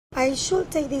I should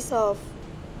take this off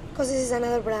because this is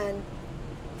another brand.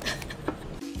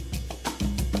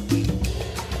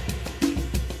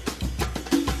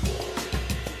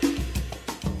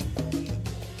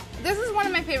 This is one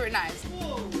of my favorite knives.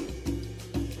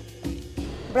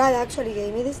 Brad actually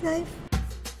gave me this knife.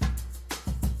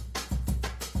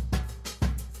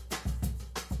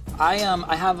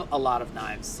 I have a lot of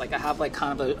knives. Like I have like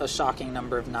kind of a shocking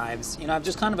number of knives. You know, I've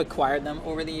just kind of acquired them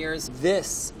over the years.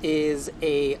 This is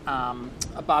a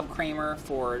Bob Kramer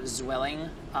for Zwilling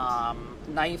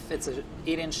knife. It's an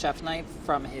 8-inch chef knife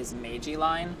from his Meiji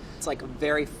line. It's like a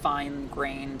very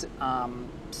fine-grained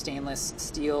stainless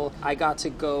steel. I got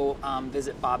to go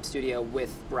visit Bob's studio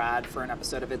with Brad for an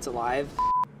episode of It's Alive.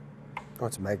 Oh,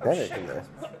 it's magnetic in there.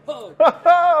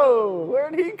 Oh,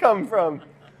 where'd he come from?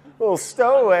 Little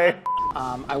stowaway.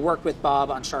 I worked with Bob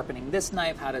on sharpening this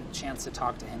knife, had a chance to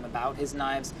talk to him about his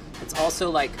knives. It's also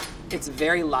like, it's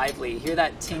very lively. You hear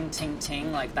that ting, ting,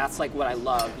 ting? Like that's like what I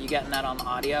love. You getting that on the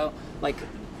audio? Like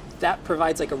that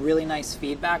provides like a really nice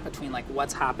feedback between like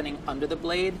what's happening under the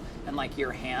blade and like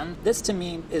your hand. This to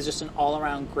me is just an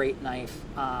all-around great knife.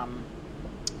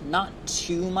 Not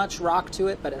too much rock to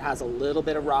it, but it has a little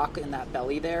bit of rock in that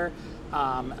belly there.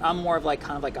 I'm more of like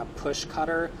kind of like a push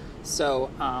cutter. So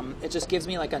it just gives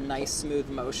me like a nice smooth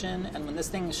motion, and when this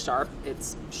thing is sharp,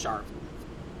 it's sharp.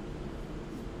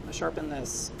 I sharpened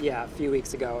this, yeah, a few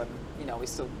weeks ago, and you know,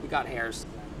 we got hairs.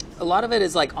 A lot of it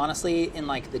is like honestly in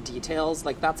like the details.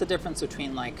 Like that's the difference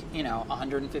between like, you know, a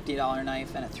 $150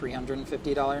 knife and a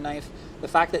 $350 knife. The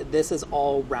fact that this is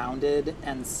all rounded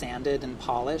and sanded and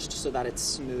polished so that it's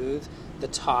smooth. The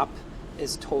top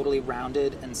is totally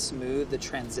rounded and smooth. The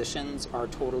transitions are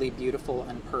totally beautiful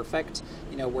and perfect.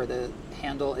 You know, where the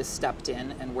handle is stepped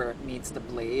in and where it meets the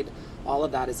blade. All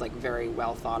of that is like very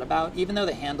well thought about. Even though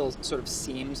the handle sort of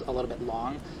seems a little bit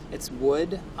long, it's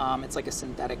wood. It's like a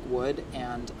synthetic wood,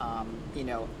 and you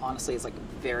know, honestly, it's like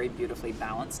a very beautifully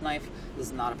balanced knife. This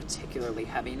is not a particularly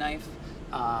heavy knife.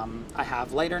 I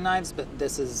have lighter knives, but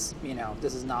this is, you know,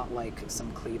 this is not like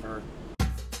some cleaver.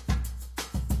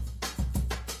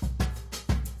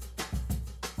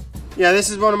 Yeah, this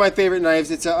is one of my favorite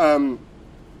knives. It's a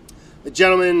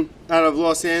gentleman out of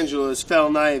Los Angeles,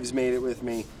 Fell Knives, made it with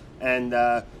me. And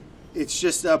it's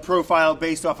just a profile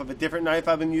based off of a different knife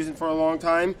I've been using for a long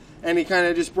time. And he kind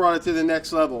of just brought it to the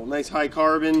next level. Nice high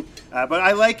carbon. But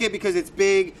I like it because it's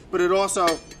big, but it also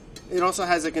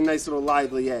has like a nice little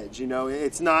lively edge. You know,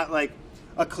 it's not like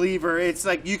a cleaver. It's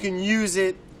like you can use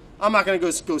it. I'm not going to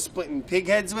go splitting pig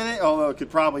heads with it, although it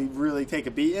could probably really take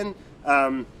a beating.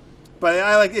 But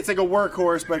it's like a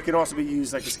workhorse, but it can also be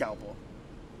used like a scalpel.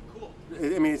 Cool.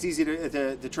 I mean, it's easy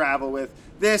to travel with.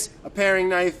 This, a paring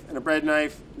knife and a bread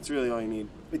knife, it's really all you need.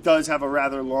 It does have a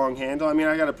rather long handle. I mean,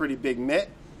 I got a pretty big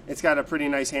mitt. It's got a pretty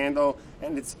nice handle,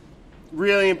 and it's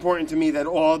really important to me that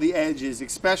all the edges,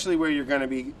 especially where you're going to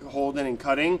be holding and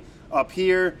cutting, up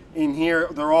here, in here,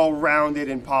 they're all rounded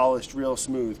and polished real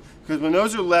smooth. Because when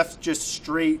those are left just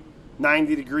straight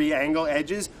 90-degree angle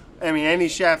edges, I mean, any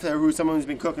chef or someone who's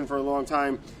been cooking for a long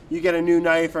time, you get a new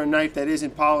knife or a knife that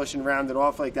isn't polished and rounded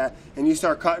off like that, and you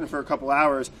start cutting for a couple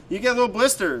hours, you get little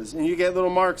blisters and you get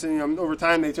little marks, and you know, over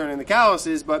time they turn into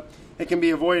calluses, but it can be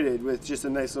avoided with just a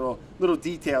nice little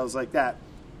details like that.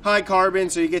 High carbon,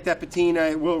 so you get that patina.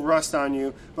 It will rust on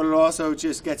you, but it also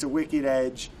just gets a wicked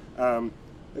edge.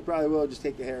 It probably will just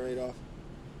take the hair right off.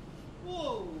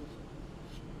 Whoa!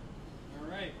 All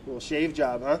right. Little shave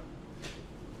job, huh?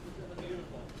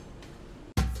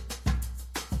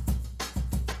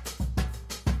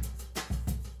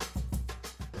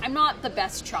 I'm not the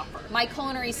best chopper. My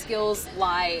culinary skills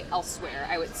lie elsewhere,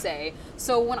 I would say.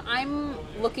 So when I'm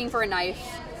looking for a knife,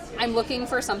 I'm looking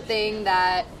for something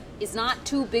that is not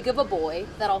too big of a boy,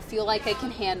 that I'll feel like I can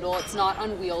handle. It's not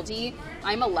unwieldy.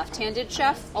 I'm a left-handed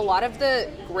chef. A lot of the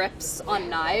grips on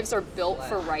knives are built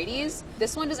for righties.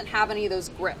 This one doesn't have any of those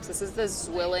grips. This is the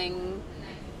Zwilling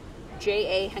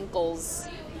J.A. Henkel's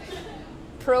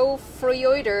Pro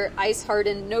Freuder Ice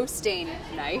Hardened No Stain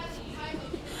knife.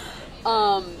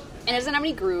 And it doesn't have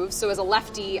any grooves, so as a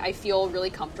lefty, I feel really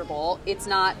comfortable. It's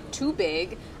not too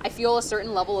big. I feel a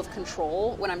certain level of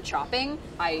control when I'm chopping.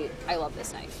 I love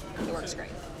this knife. It works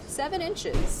great. 7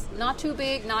 inches. Not too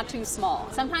big, not too small.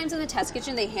 Sometimes in the test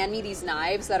kitchen, they hand me these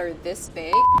knives that are this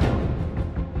big.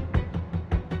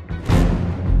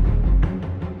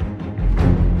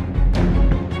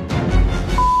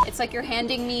 It's like you're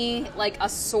handing me like a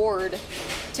sword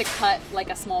to cut like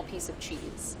a small piece of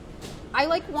cheese. I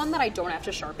like one that I don't have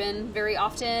to sharpen very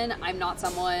often. I'm not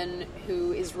someone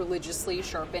who is religiously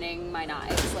sharpening my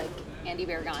knives like Andy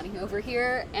Bergani over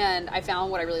here. And I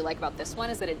found what I really like about this one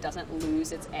is that it doesn't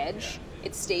lose its edge.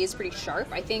 it stays pretty sharp.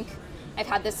 I think I've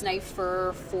had this knife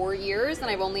for 4 years and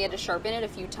I've only had to sharpen it a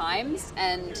few times,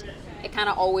 and it kind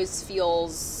of always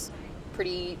feels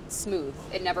pretty smooth.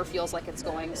 It never feels like it's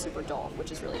going super dull,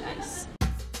 which is really nice.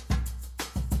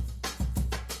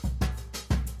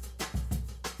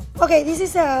 Okay, this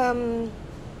is a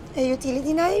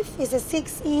utility knife. It's a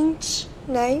 6-inch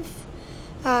knife.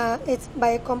 It's by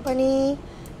a company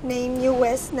named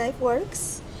US Knife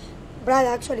Works. Brad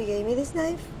actually gave me this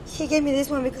knife. He gave me this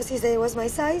one because he said it was my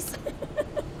size.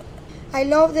 I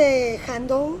love the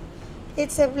handle.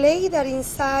 It's a blade that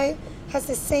inside has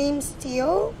the same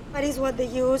steel. That is what they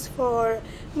use for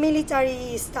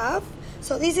military stuff.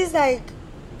 So this is like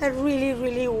a really,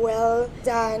 really well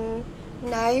done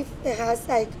knife. It has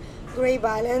like great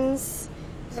balance.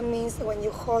 That means that when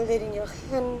you hold it in your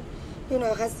hand, you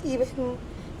know, it has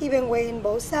even weight in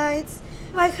both sides.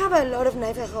 I have a lot of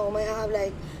knives at home. I have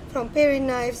like from paring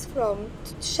knives, from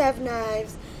chef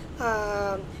knives,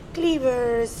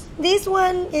 cleavers. This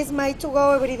one is my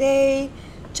to-go every day,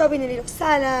 chopping a little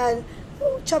salad,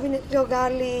 chopping a little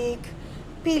garlic,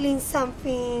 peeling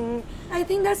something. I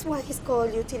think that's why it's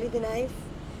called utility knife,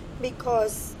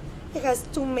 because it has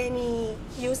too many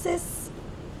uses.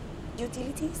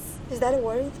 Utilities, is that a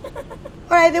word?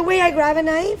 All right, the way I grab a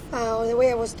knife, the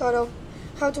way I was taught of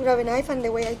how to grab a knife, and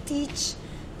the way I teach,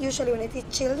 usually when I teach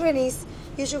children, is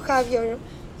you should have your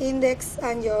index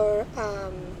and your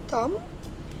thumb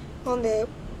on the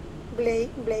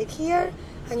blade here,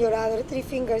 and your other 3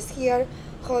 fingers here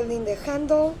holding the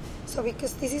handle. So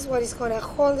because this is what is gonna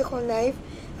hold the whole knife,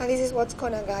 and this is what's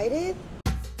gonna guide it.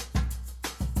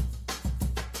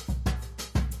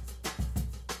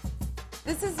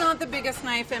 This is not the biggest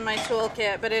knife in my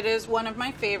toolkit, but it is one of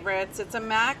my favorites. It's a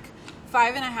Mac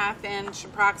 5.5-inch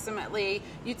approximately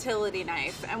utility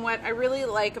knife, and what I really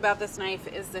like about this knife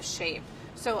is the shape.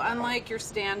 So unlike your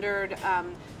standard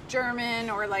German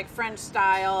or like French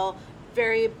style,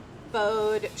 very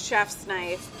bowed chef's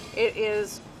knife, it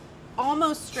is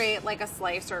almost straight like a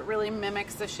slicer. It really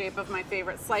mimics the shape of my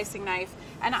favorite slicing knife,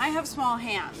 and I have small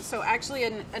hands, so actually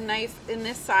a knife in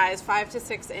this size, 5 to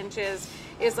 6 inches,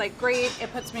 is like great.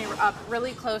 It puts me up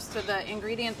really close to the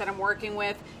ingredient that I'm working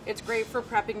with. It's great for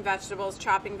prepping vegetables,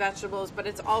 chopping vegetables, but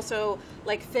it's also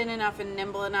like thin enough and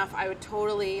nimble enough. I would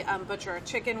totally butcher a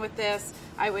chicken with this.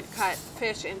 I would cut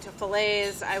fish into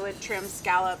fillets. I would trim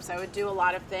scallops. I would do a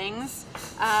lot of things.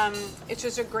 It's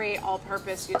just a great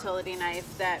all-purpose utility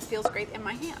knife that feels great in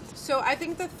my hand. So I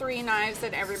think the 3 knives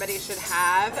that everybody should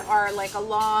have are like a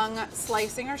long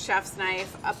slicing or chef's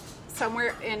knife,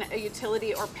 somewhere in a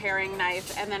utility or paring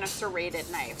knife, and then a serrated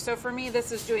knife. So for me,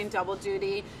 this is doing double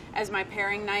duty as my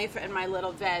paring knife and my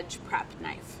little veg prep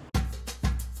knife.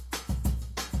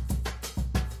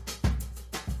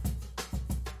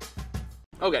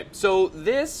 Okay, so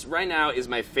this right now is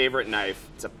my favorite knife.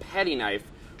 It's a petty knife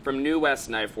from New West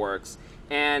Knife Works,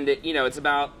 and you know, it's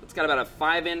got about a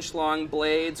 5-inch long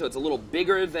blade, so it's a little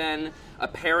bigger than a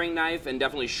paring knife and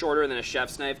definitely shorter than a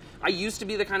chef's knife. I used to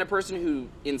be the kind of person who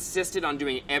insisted on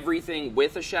doing everything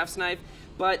with a chef's knife,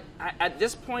 but at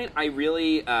this point I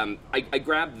really I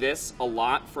grab this a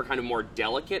lot for kind of more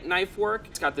delicate knife work.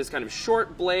 It's got this kind of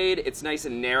short blade, it's nice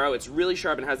and narrow, it's really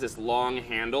sharp, and has this long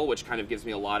handle which kind of gives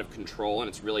me a lot of control, and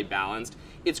it's really balanced.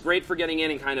 It's great for getting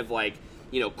in and kind of like,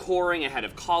 you know, coring a head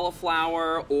of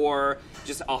cauliflower, or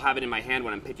just I'll have it in my hand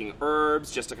when I'm picking herbs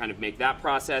just to kind of make that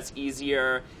process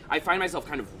easier. I find myself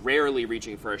kind of rarely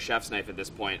reaching for a chef's knife at this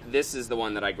point. This is the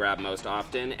one that I grab most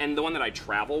often, and the one that I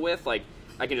travel with. Like,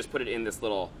 I can just put it in this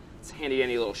little, it's handy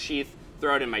dandy little sheath,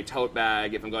 throw it in my tote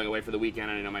bag if I'm going away for the weekend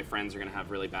and I know my friends are gonna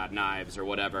have really bad knives or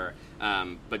whatever,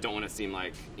 but don't want to seem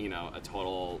like, you know, a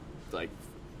total like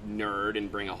nerd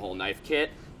and bring a whole knife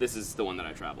kit. This is the one that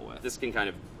I travel with. This can kind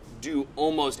of do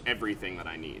almost everything that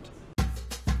I need.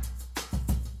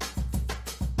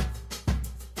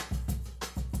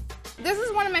 This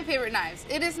is one of my favorite knives.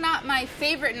 It is not my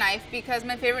favorite knife because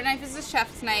my favorite knife is a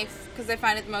chef's knife because I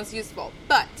find it the most useful.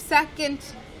 But second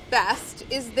best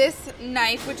is this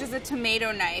knife, which is a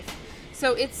tomato knife.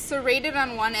 So it's serrated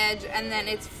on one edge and then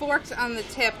it's forked on the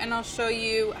tip, and I'll show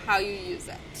you how you use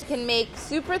it. You can make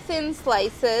super thin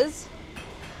slices,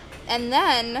 and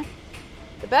then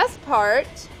the best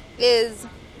part is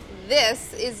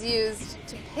this is used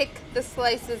to pick the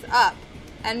slices up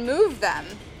and move them.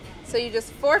 So you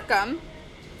just fork them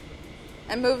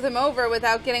and move them over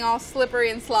without getting all slippery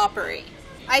and sloppery.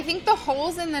 I think the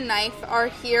holes in the knife are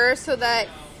here so that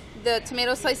the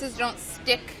tomato slices don't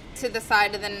stick to the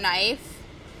side of the knife.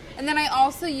 And then I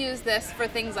also use this for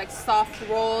things like soft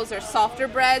rolls or softer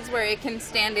breads where it can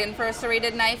stand in for a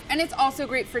serrated knife. And it's also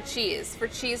great for cheese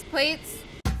plates.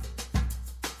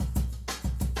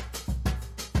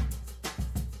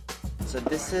 So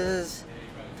this is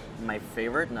my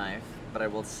favorite knife, but I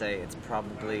will say it's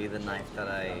probably the knife that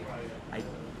I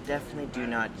definitely do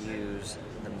not use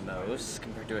the most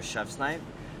compared to a chef's knife.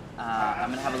 I'm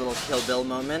gonna have a little Kill Bill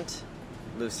moment.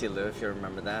 Lucy Lou, if you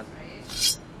remember that.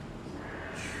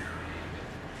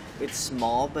 It's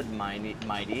small but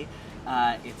mighty.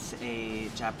 It's a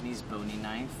Japanese boning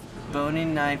knife.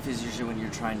 Boning knife is usually when you're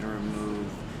trying to remove,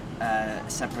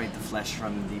 separate the flesh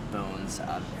from the bones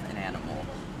of an animal.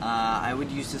 I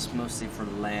would use this mostly for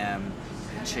lamb,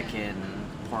 chicken,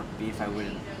 pork, beef. I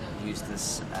wouldn't use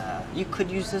this. You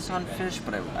could use this on fish,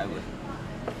 but I wouldn't.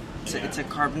 It's a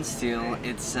carbon steel.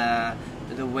 It's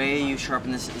the way you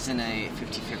sharpen this isn't a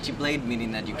 50-50 blade,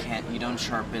 meaning that you don't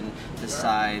sharpen the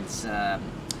sides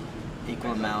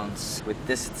equal amounts. With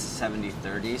this, it's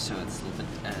 70-30, so it's a little bit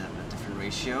a different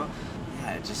ratio.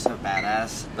 Yeah, it's just so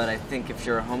badass. But I think if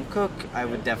you're a home cook, I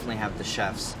would definitely have the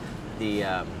chef's, the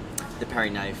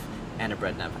Perry knife and a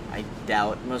bread knife. I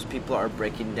doubt most people are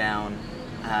breaking down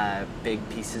big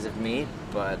pieces of meat,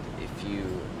 but if you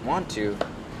want to,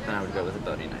 then I would go with a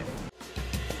boning knife.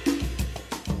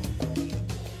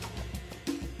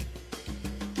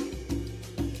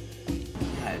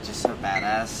 Yeah, it's just so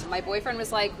badass. My boyfriend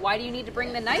was like, why do you need to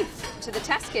bring the knife to the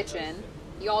test kitchen?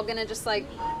 You all gonna just like,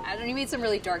 I don't know, he made some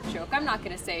really dark joke. I'm not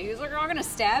gonna say. He was like, we're all gonna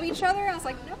stab each other? I was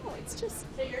like, no, it's just,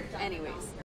 anyways.